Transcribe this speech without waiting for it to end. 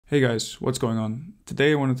Hey guys, what's going on?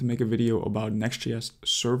 Today I wanted to make a video about Next.js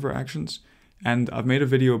server actions, and I've made a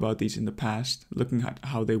video about these in the past, looking at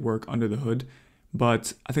how they work under the hood,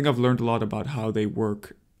 but I think I've learned a lot about how they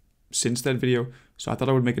work since that video, so I thought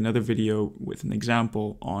I would make another video with an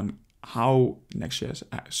example on how Next.js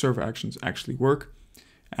server actions actually work,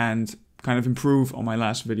 and kind of improve on my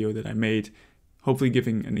last video that I made, hopefully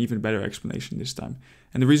giving an even better explanation this time.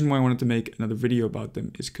 And the reason why I wanted to make another video about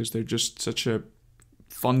them is because they're just such a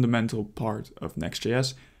fundamental part of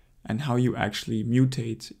Next.js and how you actually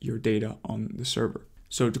mutate your data on the server.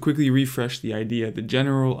 So to quickly refresh the idea, the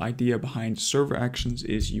general idea behind server actions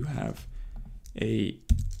is you have a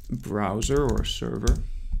browser or a server,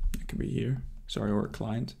 it can be here, or a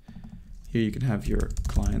client. Here you can have your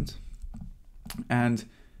client, and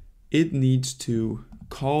it needs to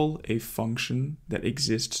call a function that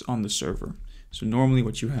exists on the server. So normally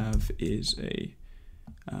what you have is a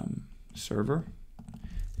server.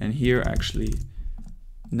 And here actually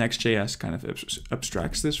Next.js kind of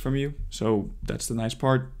abstracts this from you. So that's the nice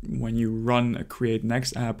part. When you run a create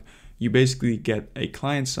next app, you basically get a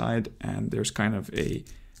client side and there's kind of a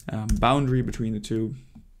boundary between the two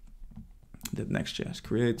that Next.js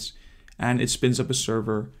creates. And it spins up a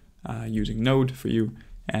server using Node for you.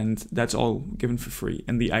 And that's all given for free.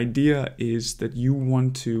 And the idea is that you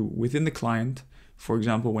want to, within the client, for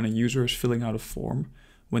example, when a user is filling out a form,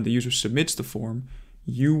 when the user submits the form,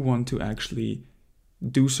 you want to actually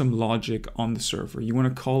do some logic on the server. You want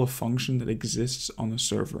to call a function that exists on the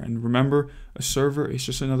server. And remember, a server is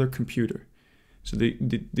just another computer. So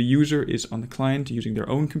the user is on the client using their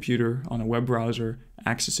own computer on a web browser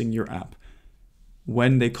accessing your app.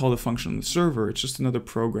 When they call the function on the server, it's just another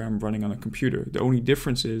program running on a computer. The only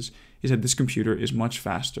difference is that this computer is much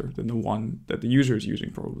faster than the one that the user is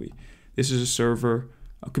using probably. This is a server,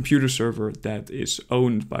 a computer server that is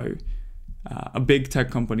owned by a big tech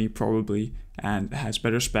company probably, and has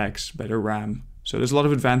better specs, better RAM. So there's a lot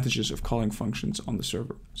of advantages of calling functions on the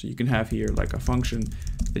server. So you can have here like a function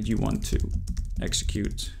that you want to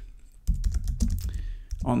execute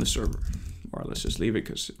on the server. Or let's just leave it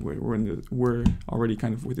because we're already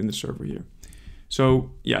kind of within the server here.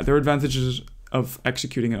 So yeah, there are advantages of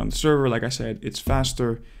executing it on the server. Like I said, it's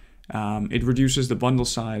faster. It reduces the bundle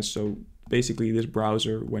size. So basically this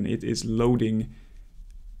browser, when it is loading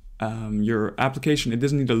your application, it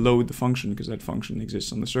doesn't need to load the function because that function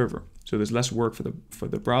exists on the server. So there's less work for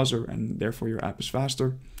the browser, and therefore your app is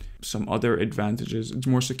faster. Some other advantages: it's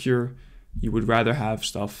more secure. You would rather have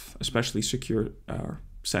stuff, especially secure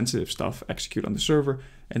sensitive stuff, execute on the server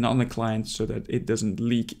and not on the client, so that it doesn't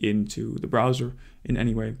leak into the browser in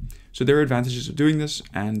any way. So there are advantages of doing this,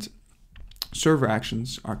 and server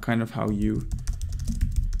actions are kind of how you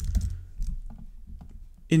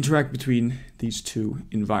interact between these two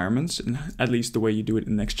environments, and at least the way you do it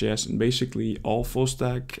in Next.js and basically all full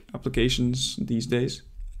stack applications these days,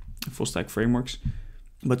 full stack frameworks.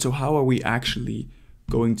 But so how are we actually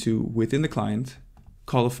going to, within the client,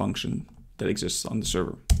 call a function that exists on the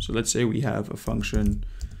server? So let's say we have a function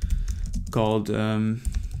called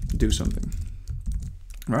do something,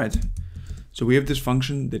 right? So we have this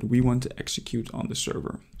function that we want to execute on the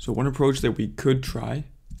server. So one approach that we could try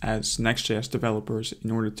as Next.js developers in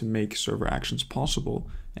order to make server actions possible,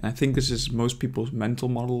 and I think this is most people's mental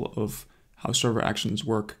model of how server actions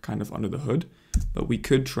work kind of under the hood, but we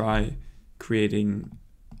could try creating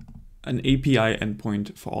an API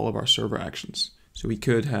endpoint for all of our server actions. So we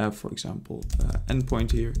could have, for example,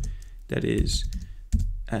 endpoint here that is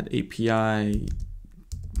at API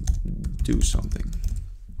do something,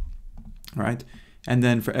 all right? And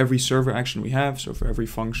then for every server action we have, so for every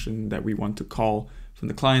function that we want to call from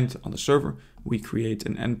the client on the server, we create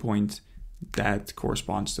an endpoint that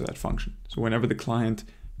corresponds to that function. So whenever the client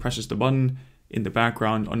presses the button in the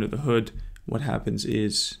background under the hood, what happens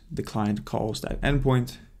is the client calls that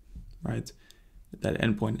endpoint, right? That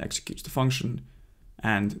endpoint executes the function,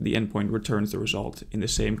 and the endpoint returns the result in the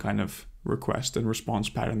same kind of request and response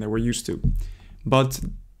pattern that we're used to. But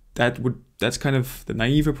that's kind of the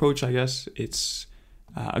naive approach, I guess. It's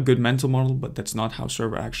a good mental model, but that's not how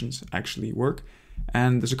server actions actually work.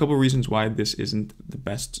 And there's a couple of reasons why this isn't the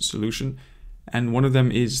best solution. And one of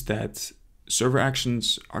them is that server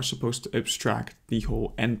actions are supposed to abstract the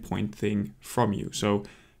whole endpoint thing from you. So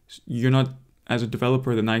you're not, as a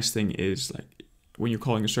developer, the nice thing is like when you're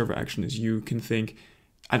calling a server action is you can think,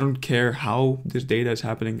 I don't care how this data is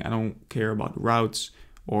happening. I don't care about routes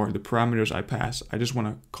or the parameters I pass. I just want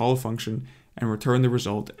to call a function and return the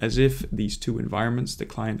result as if these two environments, the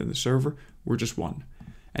client and the server, were just one.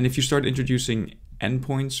 And if you start introducing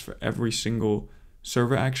endpoints for every single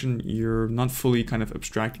server action, you're not fully kind of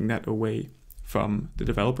abstracting that away from the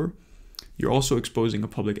developer, you're also exposing a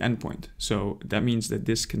public endpoint. So that means that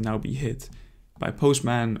this can now be hit by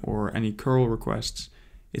Postman or any curl requests.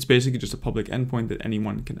 It's basically just a public endpoint that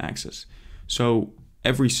anyone can access. So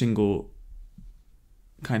every single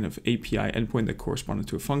kind of API endpoint that corresponded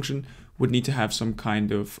to a function would need to have some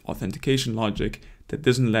kind of authentication logic that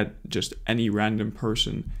doesn't let just any random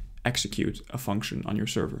person execute a function on your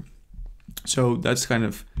server. So that's kind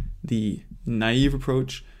of the naive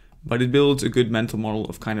approach, but it builds a good mental model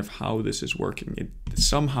of kind of how this is working.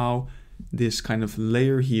 Somehow this kind of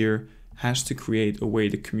layer here has to create a way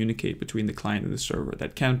to communicate between the client and the server.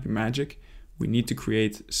 That can't be magic. We need to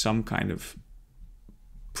create some kind of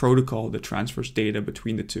protocol that transfers data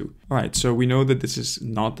between the two. All right, so we know that this is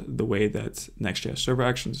not the way that Next.js server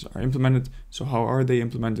actions are implemented. So how are they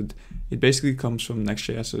implemented? It basically comes from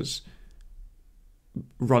Next.js's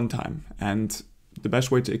runtime. And the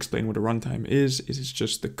best way to explain what a runtime is it's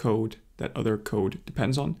just the code that other code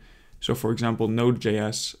depends on. So for example,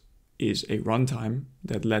 Node.js is a runtime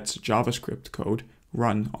that lets JavaScript code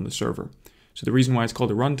run on the server. So the reason why it's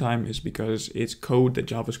called a runtime is because it's code that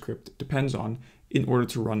JavaScript depends on in order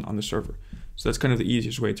to run on the server. So that's kind of the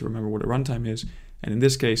easiest way to remember what a runtime is. And in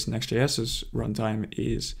this case, Next.js's runtime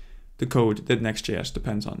is the code that Next.js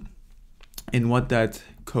depends on. And what that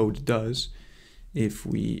code does, if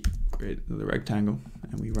we create another rectangle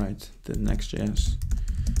and we write the Next.js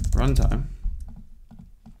runtime,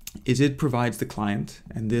 is it provides the client,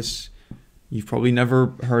 and this you've probably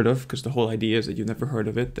never heard of because the whole idea is that you've never heard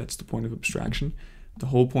of it. That's the point of abstraction. The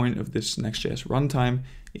whole point of this Next.js runtime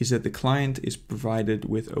is that the client is provided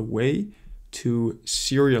with a way to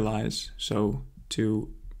serialize, so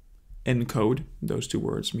to encode, those two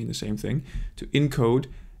words mean the same thing, to encode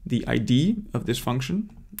the ID of this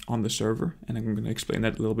function on the server, and I'm going to explain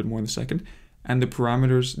that a little bit more in a second, and the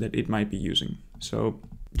parameters that it might be using. So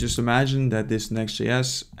just imagine that this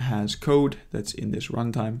Next.js has code that's in this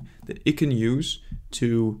runtime that it can use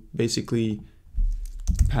to basically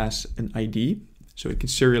pass an ID. So it can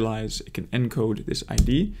serialize, it can encode this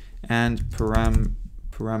ID and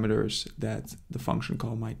parameters that the function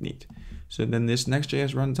call might need. So then this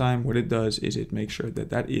Next.js runtime, what it does is it makes sure that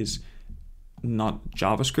that is not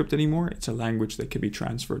JavaScript anymore. It's a language that can be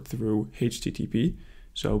transferred through HTTP,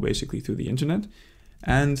 so basically through the internet.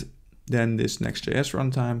 And then this Next.js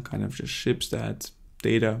runtime kind of just ships that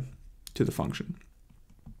data to the function.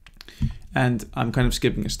 And I'm kind of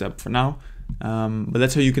skipping a step for now, but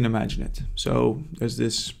that's how you can imagine it. So there's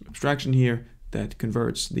this abstraction here that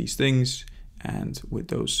converts these things, and with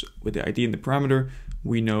the ID and the parameter,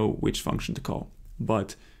 we know which function to call.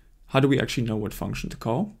 But how do we actually know what function to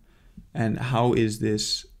call? And how is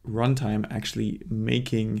this runtime actually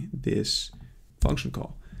making this function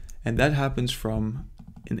call? And that happens from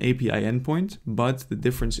an API endpoint, but the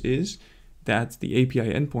difference is that the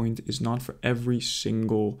API endpoint is not for every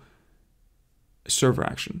single server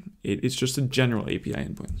action. It's just a general API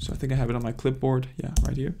endpoint. So I think I have it on my clipboard. Yeah,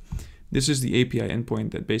 right here. This is the API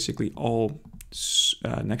endpoint that basically all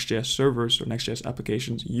Next.js servers or Next.js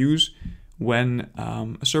applications use when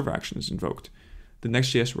a server action is invoked. The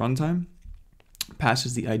Next.js runtime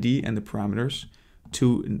passes the ID and the parameters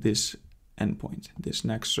to this endpoint, this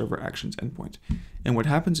next server actions endpoint. And what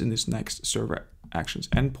happens in this next server actions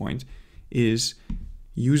endpoint is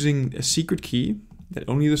using a secret key that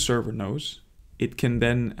only the server knows. It can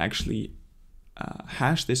then actually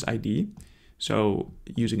hash this ID. So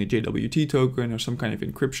using a JWT token or some kind of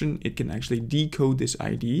encryption, it can actually decode this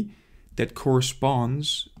ID that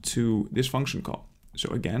corresponds to this function call. So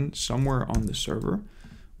again, somewhere on the server,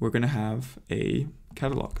 we're going to have a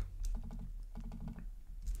catalog.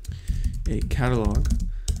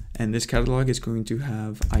 And this catalog is going to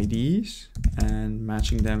have IDs and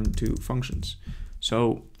matching them to functions.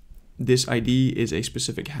 So this ID is a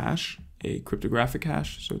specific hash, a cryptographic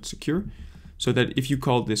hash, so it's secure. So that if you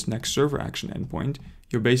call this next server action endpoint,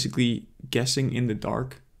 you're basically guessing in the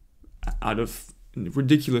dark out of a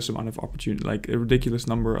ridiculous amount of opportunity, like a ridiculous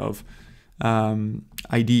number of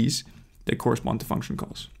IDs that correspond to function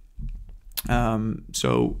calls.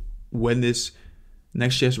 So when this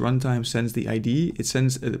Next.js runtime sends the ID, it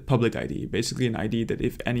sends a public ID, basically an ID that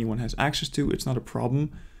if anyone has access to, it's not a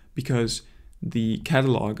problem because the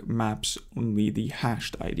catalog maps only the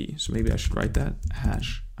hashed ID. So maybe I should write that,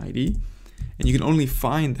 hash ID. And you can only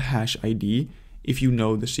find the hash ID if you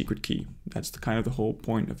know the secret key. That's the kind of the whole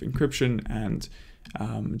point of encryption and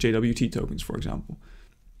JWT tokens, for example.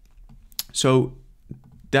 So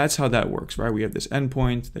that's how that works, right? We have this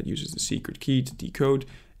endpoint that uses the secret key to decode,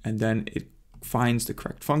 and then it finds the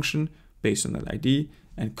correct function based on that ID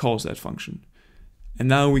and calls that function. And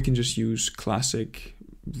now we can just use classic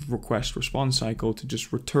request response cycle to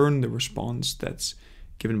just return the response that's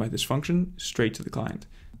given by this function straight to the client.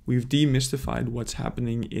 We've demystified what's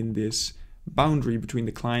happening in this boundary between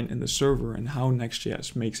the client and the server and how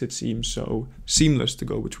Next.js makes it seem so seamless to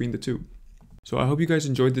go between the two. So I hope you guys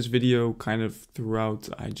enjoyed this video. Kind of throughout,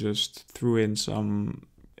 I just threw in some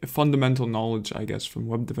fundamental knowledge, I guess, from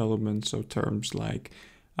web development. So terms like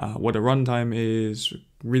what a runtime is,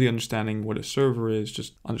 really understanding what a server is,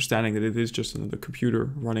 just understanding that it is just another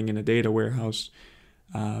computer running in a data warehouse.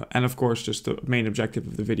 And of course, just the main objective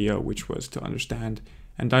of the video, which was to understand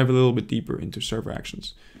and dive a little bit deeper into server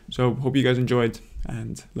actions. So hope you guys enjoyed,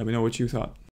 and let me know what you thought.